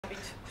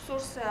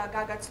გსურს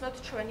გაგაცნოთ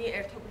ჩვენი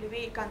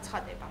ერთობლივი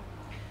განცხადება.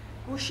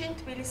 გუშინ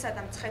თბილისსა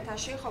და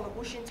მცხეთაში, ხოლო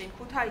გუშინ წინ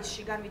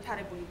ქუთაისში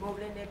განვითარებული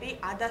მოვლენები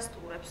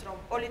ადასტურებს, რომ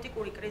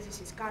პოლიტიკური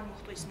კრიზისის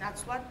განმუხტვის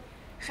ნაცვლად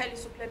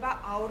ხელისუფლება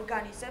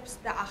აორგანიზებს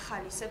და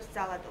ახალისებს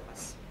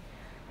ძალადობას.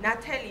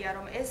 ნათელია,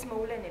 რომ ეს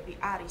მოვლენები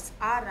არის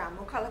არა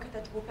მოქალაქეთა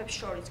ჯგუფებს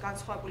შორის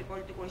განსხვავებული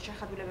პოლიტიკური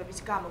შეხედულებების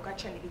გამო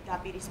გაჩენილი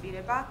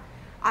დაპირისპირება,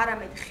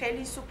 არამედ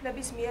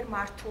ხელისუფლების მიერ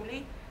მართული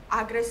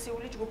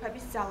აგრესიული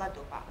ჯგუფების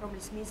ძალადობა,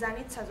 რომლის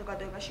მიზანით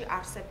საზოგადოებაში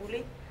არსებული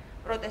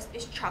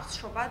პროტესტის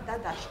ჩახშობა და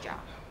დასჯა.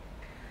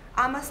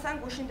 ამასთან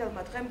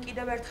გუშინდელმა დღემ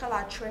კიდევ ერთხელ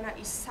აჩვენა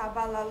ის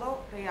სავალალო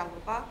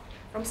რეალობა,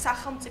 რომ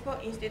სახელმწიფო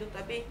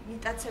ინსტიტუტები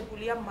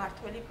მიტაცებულია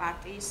მმართველი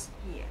პარტიის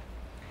მიერ.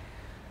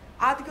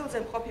 ადგილზე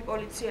მყოფი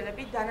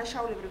პოლიციელები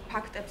დანაშაულებრივ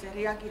ფაქტებზე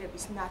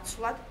რეაგირების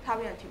ნაცვლად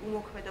თავიანთი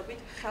უმოქმედობით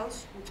ხელს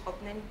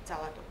უწყობდნენ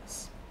ძალადობას.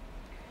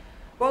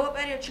 ბოლო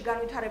პერიოდში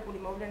განვითარებული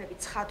მოვლენები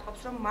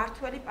ცხადყოფს, რომ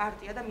მმართველი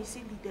პარტია და მისი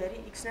ლიდერი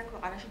იქცნენ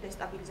ქვეყანაში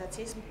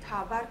დესტაბილიზაციის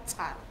მთავარ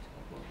წყაროდ.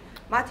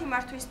 მათი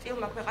მართვის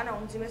სტილმა ქვეყანა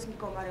უმძიმეს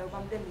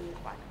მდგომარეობამდე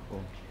მიიყვანა.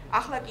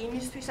 ახლა კი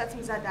იმისთვისაც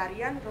მზად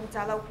არიან, რომ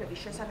ძალაუფლების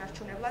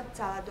შესანარჩუნებლად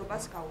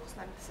ძალადობას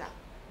გაუხსნან გზა.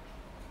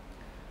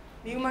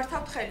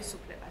 მიუმართავთ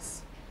ხელისუფლებას.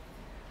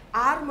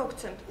 არ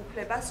მოგცემთ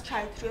უფლებას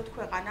ჩაეთრიოთ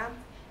ქვეყანა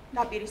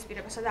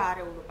დაპირისპირებასა და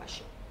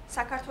არეულობაში.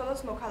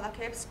 საქართველოს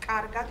მოქალაქეებს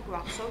კარგად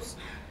გვახსოვს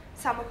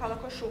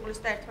სამოქალაქო შუღლის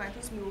და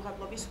ერთმანეთის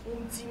მიუღებლობის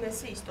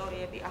უმძიმესი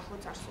ისტორიები ახლო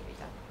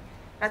წარსულიდან,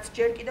 რაც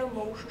ჯერ კიდევ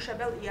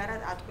მოუშუშებელ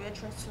იარად ატყვია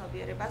ჩვენს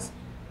ცნობიერებას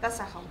და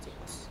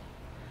სახელმწიფოს.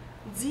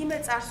 მძიმე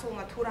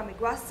წარსულმა თუ რამე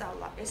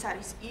გვასწავლა, ეს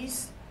არის ის,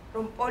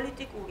 რომ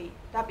პოლიტიკური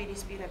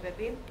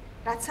დაპირისპირებები,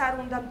 რაც არ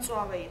უნდა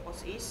მწვავე იყოს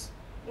ის,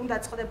 უნდა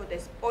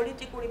წყდებოდეს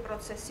პოლიტიკური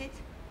პროცესით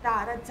და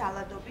არა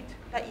ძალადობით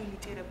და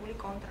იმიტირებული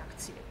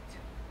კონტრაქციებით.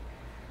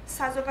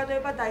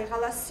 საზოგადოება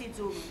დაიღალა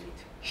სიძულვილით,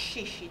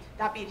 შიშით,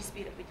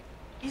 დაპირისპირებით.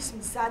 ის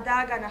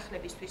მზადაა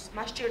განახლებისთვის,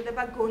 მას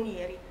სჭირდება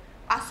გონიერი,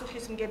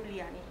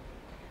 პასუხისმგებლიანი,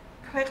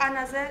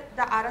 ქვეყანაზე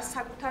და არა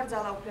საკუთარ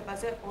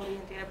ძალაუფლებაზე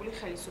ორიენტირებული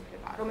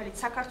ხელისუფლება, რომელიც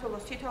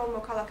საქართველოს თითოეულ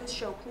მოქალაქეს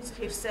შეუქმნის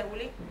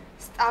ღირსეული,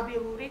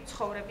 სტაბილური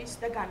ცხოვრების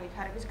და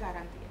განვითარების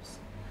გარანტიებს.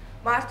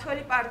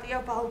 მმართველი პარტია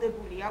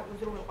ვალდებულია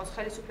უზრუნველყოს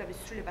ხელისუფლების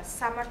ცვლილებას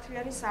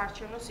სამართლიანი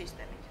საარჩევნო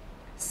სისტემით,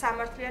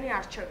 სამართლიანი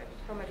არჩევნებით,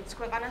 რომელიც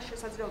ქვეყანას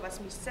შესაძლებლობას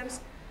მისცემს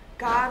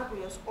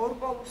გაარღვიოს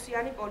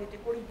ორპოლუსიანი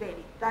პოლიტიკური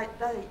ველი და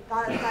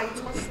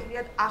დაიწყოს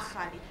სრულიად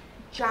ახალი,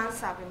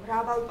 ჯანსაღი,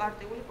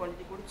 მრავალპარტიული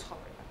პოლიტიკური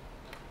ცხოვრება.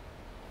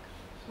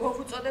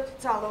 მოვუწოდებთ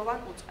ძალოვან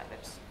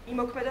უწყებებს,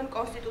 იმოქმედონ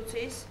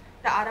კონსტიტუციის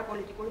და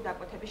არაპოლიტიკური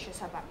დაკვეთების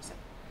შესაბამისად.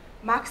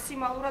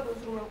 მაქსიმალურად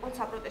უზრუნველყონ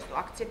საპროტესტო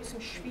აქციების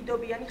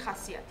მშვიდობიანი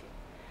ხასიათი.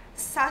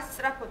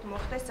 სასწრაფოდ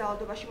მოხდეს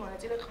ძალადობაში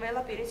მონაწილე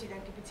ყველა პირის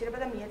იდენტიფიცირება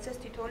და მიეცეს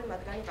თითოეული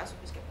მათგანი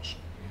პასუხისმგებაში.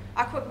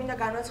 აქვე გვინდა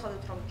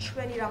განვაცხადოთ, რომ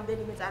ჩვენი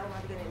რამდენიმე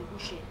წარმომადგენელი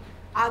გუშინ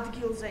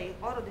ადგილზე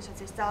იყო, როდესაც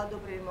ეს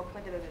ძალადობრივი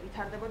მოქმედებები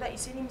ვითარდებოდა,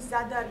 ისინი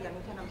მზად არიან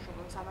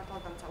უთანამშრომლობენ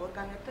სამართალდამცავ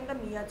ორგანოებთან და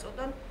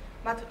მიაწოდონ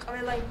მათ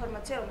ყველა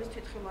ინფორმაცია, რომლის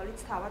თვითმხილველიც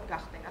თავად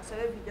გახდნენ,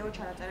 ასევე ვიდეო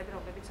ჩანაწერები,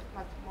 რომლებიც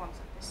მათ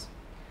მოამზადეს.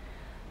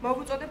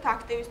 მოვუწოდებთ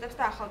აქტივისტებს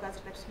და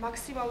ახალგაზრდებს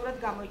მაქსიმალურად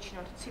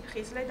გამოიჩინონ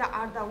ციფხიზლე და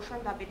არ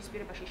დაუშვან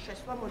დაპირისპირებაში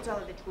შესვლა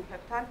მოძალადე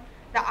ჯგუფებთან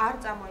და არ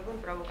წამოიღონ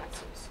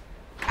პროვოკაციებს.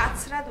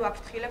 კაცრად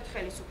ვაფრთხილებთ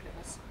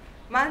ხელისუფლებას.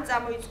 მან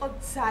წამოიწყო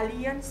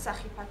ძალიან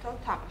სახიფათო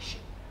თამაში,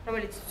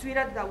 რომელიც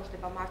ძვირად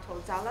დაუждდება მართლ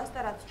ძალას და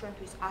რაც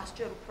ჩვენთვის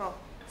 100-ჯერ უფრო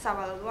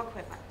სავალალოა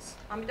ქვეყანას.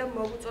 ამიტომ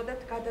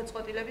მოვუწოდებთ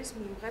გადაწყვეტილების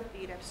მიმღებ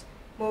პირებს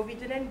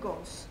მოვიდნენ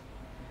გონს.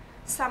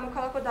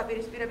 სამოქალაქო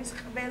დაპირისპირების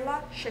ყველა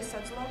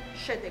შესაძლო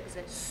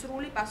შედეგზე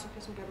სრული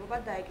პასუხისმგებლობა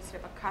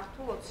დაეკისრება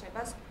ქართულ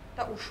ოცნებას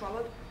და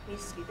უშუალოდ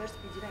მის ლიდერს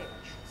ბიძინა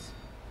ივანიშვილს.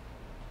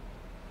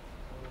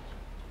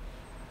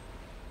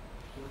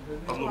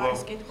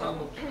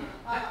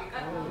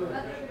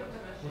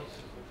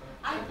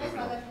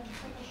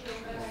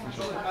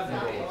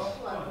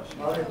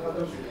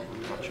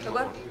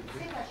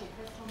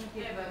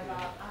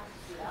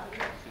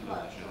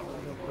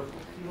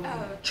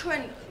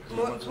 ჩვენ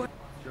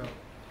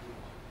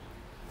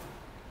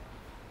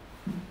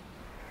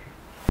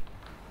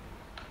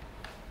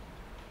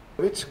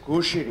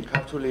გუშინ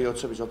ქართული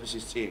ოცნების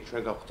ოფისის წინ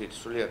ჩვენ გავხდით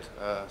სრულიად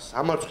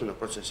სამარცხინო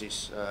პროცესის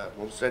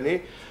მომსწრენი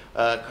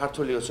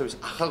ქართული ოცნების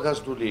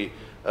ახალგაზრდული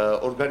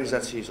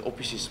ორგანიზაციის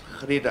ოფისის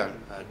მხრიდან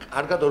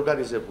კარგად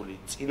ორგანიზებული,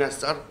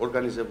 წინასწარ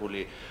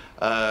ორგანიზებული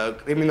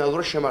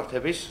კრიმინალური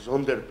შემართების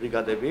ზონდერ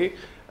ბრიგადები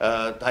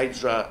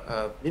დაიძრა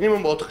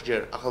მინიმუმ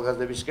 4-ჯერ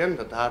ახალგაზრდებისკენ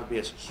და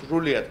დაარბიეს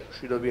სრულიად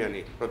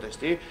მშვიდობიანი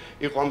პროტესტი.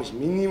 იყო ამის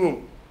მინიმუმ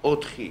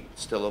 4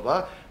 ცდელობა,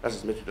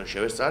 რასაც მე თვითონ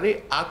შევესწარი.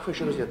 აქვე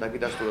შემიძლია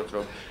დაგიდასტუროთ,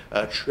 რომ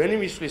ჩვენი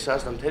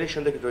მისვლისას და მთელი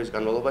შემდეგი დროის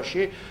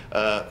განმავლობაში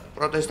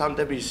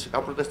პროტესტანტების,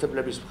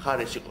 გაპროტესტებლების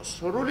მხარეს იყო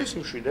სრული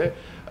სიმშვიდე,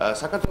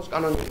 საქართველოს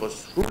კანონი იყო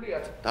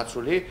სრულიად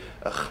დაცული,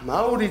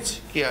 ხმაურიც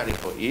კი არ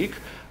იყო იქ,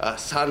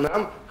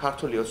 სანამ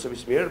ქართული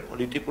ოცნების მიერ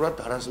პოლიტიკურად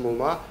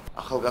დარაზმულმა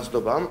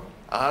ახალგაზრდობამ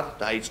არ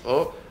დაიწყო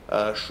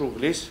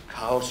შუღლის,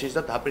 ქაოსის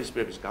და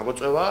დაპირისპირების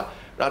გამოწვევა,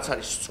 რაც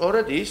არის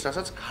სწორედ ის,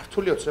 რასაც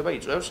ქართული ოცნება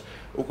იწვევს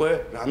უკვე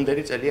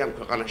რამდენი წელია ამ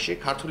ქვეყანაში,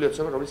 ქართული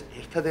ოცნება, რომელიც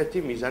ერთადერთი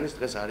მიზანის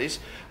დღეს არის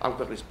ამ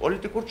ქვეყნის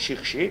პოლიტიკურ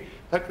ჩიხში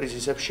და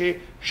კრიზისებში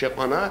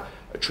შეყვანა,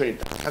 ჩვენი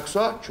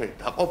დათაქსვა, ჩვენი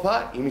დაყოფა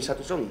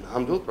იმისათვის, რომ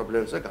ნამდვილ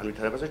პრობლემებზე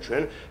განვითარებაზე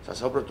ჩვენ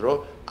სასაუბრო დრო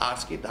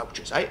არც კი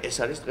დაგვრჩეს. აი ეს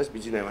არის დღეს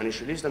ბიძინა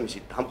ივანიშვილის და მისი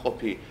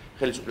დამყოფი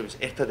ხელისუფლების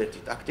ერთადერთი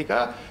ტაქტიკა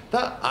და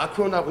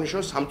აქვე უნდა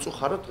აღნიშნოს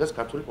სამწუხაროდ დღეს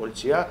ქართული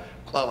პოლიცია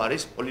კვლავ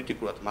არის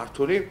პოლიტიკურად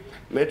მართული.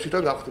 მე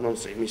თვითონ გავხდი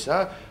მომსწრე იმისა,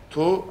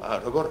 თუ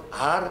როგორ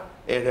არ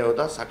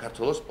ერეოდა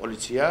საქართველოს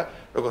პოლიცია,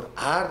 როგორ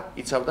არ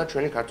იცავდა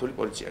ჩვენი ქართული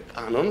პოლიცია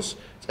კანონს,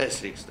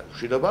 წესრიგს და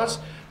მშვიდობას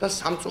და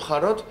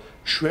სამწუხაროდ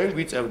ჩვენ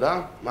გვიწევდა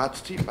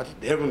მათი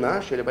დევნა,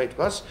 შეიძლება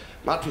ითქვას,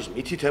 მათთვის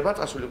მითითება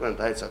წასულიყვნენ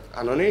დაეცათ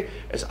კანონი,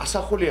 ეს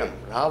ასახულია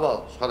მრავალ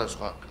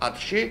სხვადასხვა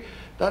კადრში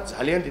და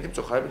ძალიან დიდი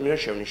მწუხარებით მინდა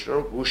შევნიშნო,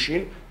 რომ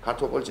გუშინ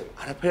ქართულ პოლიციამ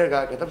არაფერი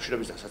გააკეთა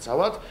მშვიდობის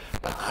დასაცავად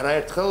და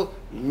არაერთხელ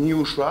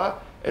მიუშვა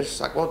ეს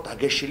საკმაოდ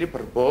დაგეშილი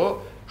ბრბო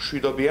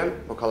მშვიდობიან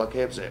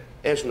მოქალაქეებზე.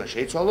 ეს უნდა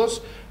შეიცვალოს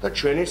და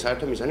ჩვენი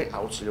საერთო მიზანი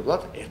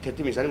აუცილებლად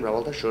ერთ-ერთი მიზანი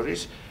მრავალთა შორის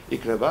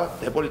იქნება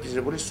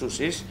დეპოლიტიზებული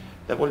სუსის,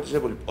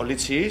 დეპოლიტიზებული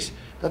პოლიციის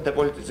და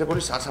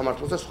დეპოლიტიზებული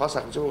სასამართლოს და სხვა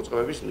სახელმწიფო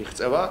უწყებების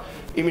მიღწევა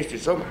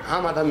იმისთვის, რომ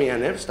ამ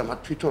ადამიანებს და მათ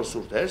თვითონ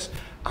სურდეს,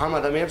 ამ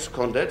ადამიანებს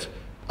ჰქონდეთ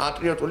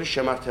პატრიოტული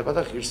შემართება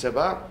და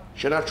ღირსება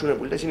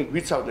შენარჩუნებული და ისინი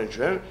გვიცავდნენ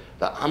ჩვენ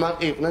და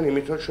ამაყი იყვნენ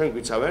იმით, რომ ჩვენ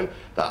გვიცავენ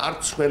და არ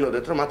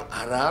ცხვენოდეთ, რომ მათ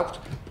არ აქვთ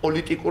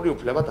პოლიტიკური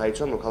უფლება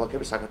დაიცვან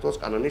მოქალაქეების საქართველოს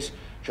კანონის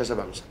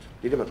შესაბამისად.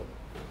 დიდი მადლობა.